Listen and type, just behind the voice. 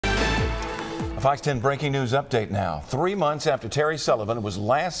Fox 10 breaking news update now. 3 months after Terri Sullivan was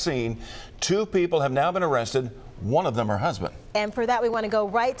last seen, 2 people have now been arrested. One of them her husband. And for that, we want to go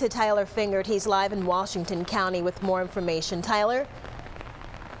right to Tyler Fingert. He's live in Washington County with more information. Tyler?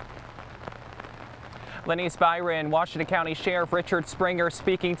 Lenise Byron, Washington County Sheriff Richard Springer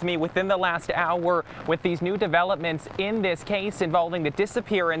speaking to me within the last hour with these new developments in this case involving the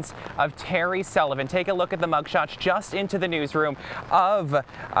disappearance of Terri Sullivan. Take a look at the mugshots just into the newsroom of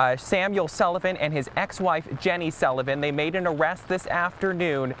Samuel Sullivan and his ex-wife Jenny Sullivan. They made an arrest this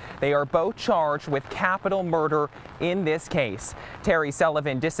afternoon. They are both charged with capital murder in this case. Terri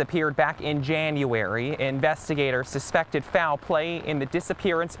Sullivan disappeared back in January. Investigators suspected foul play in the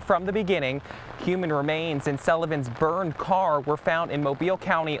disappearance from the beginning. Human remains in Sullivan's burned car were found in Mobile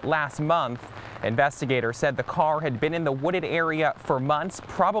County last month. Investigators said the car had been in the wooded area for months,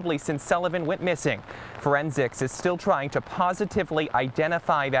 probably since Sullivan went missing. Forensics is still trying to positively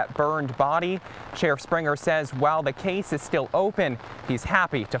identify that burned body. Sheriff Springer says while the case is still open, he's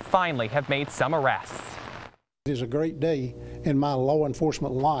happy to finally have made some arrests. It is a great day in my law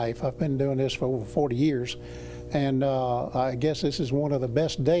enforcement life. I've been doing this for over 40 years. And I guess this is one of the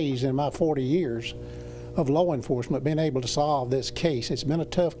best days in my 40 years of law enforcement, being able to solve this case. It's been a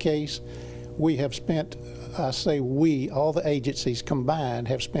tough case. We have spent, I say we, all the agencies combined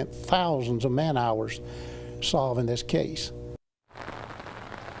have spent thousands of man hours solving this case.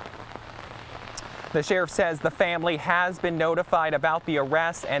 The sheriff says the family has been notified about the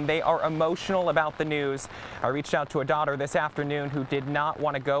arrest and they are emotional about the news. I reached out to a daughter this afternoon who did not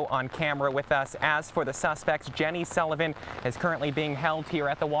want to go on camera with us. As for the suspects, Jenny Sullivan is currently being held here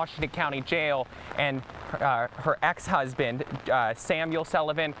at the Washington County Jail, and her ex-husband, Samuel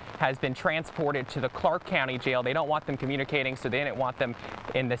Sullivan, has been transported to the Clark County Jail. They don't want them communicating, so they didn't want them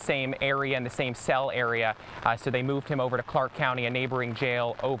in the same area, in the same cell area. So they moved him over to Clark County, a neighboring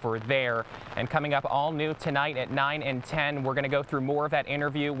jail over there. And coming up all new tonight at 9 and 10, we're going to go through more of that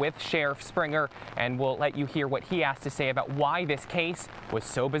interview with Sheriff Springer, and we'll let you hear what he has to say about why this case was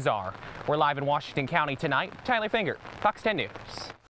so bizarre. We're live in Washington County tonight. Tyler Fingert, Fox 10 News.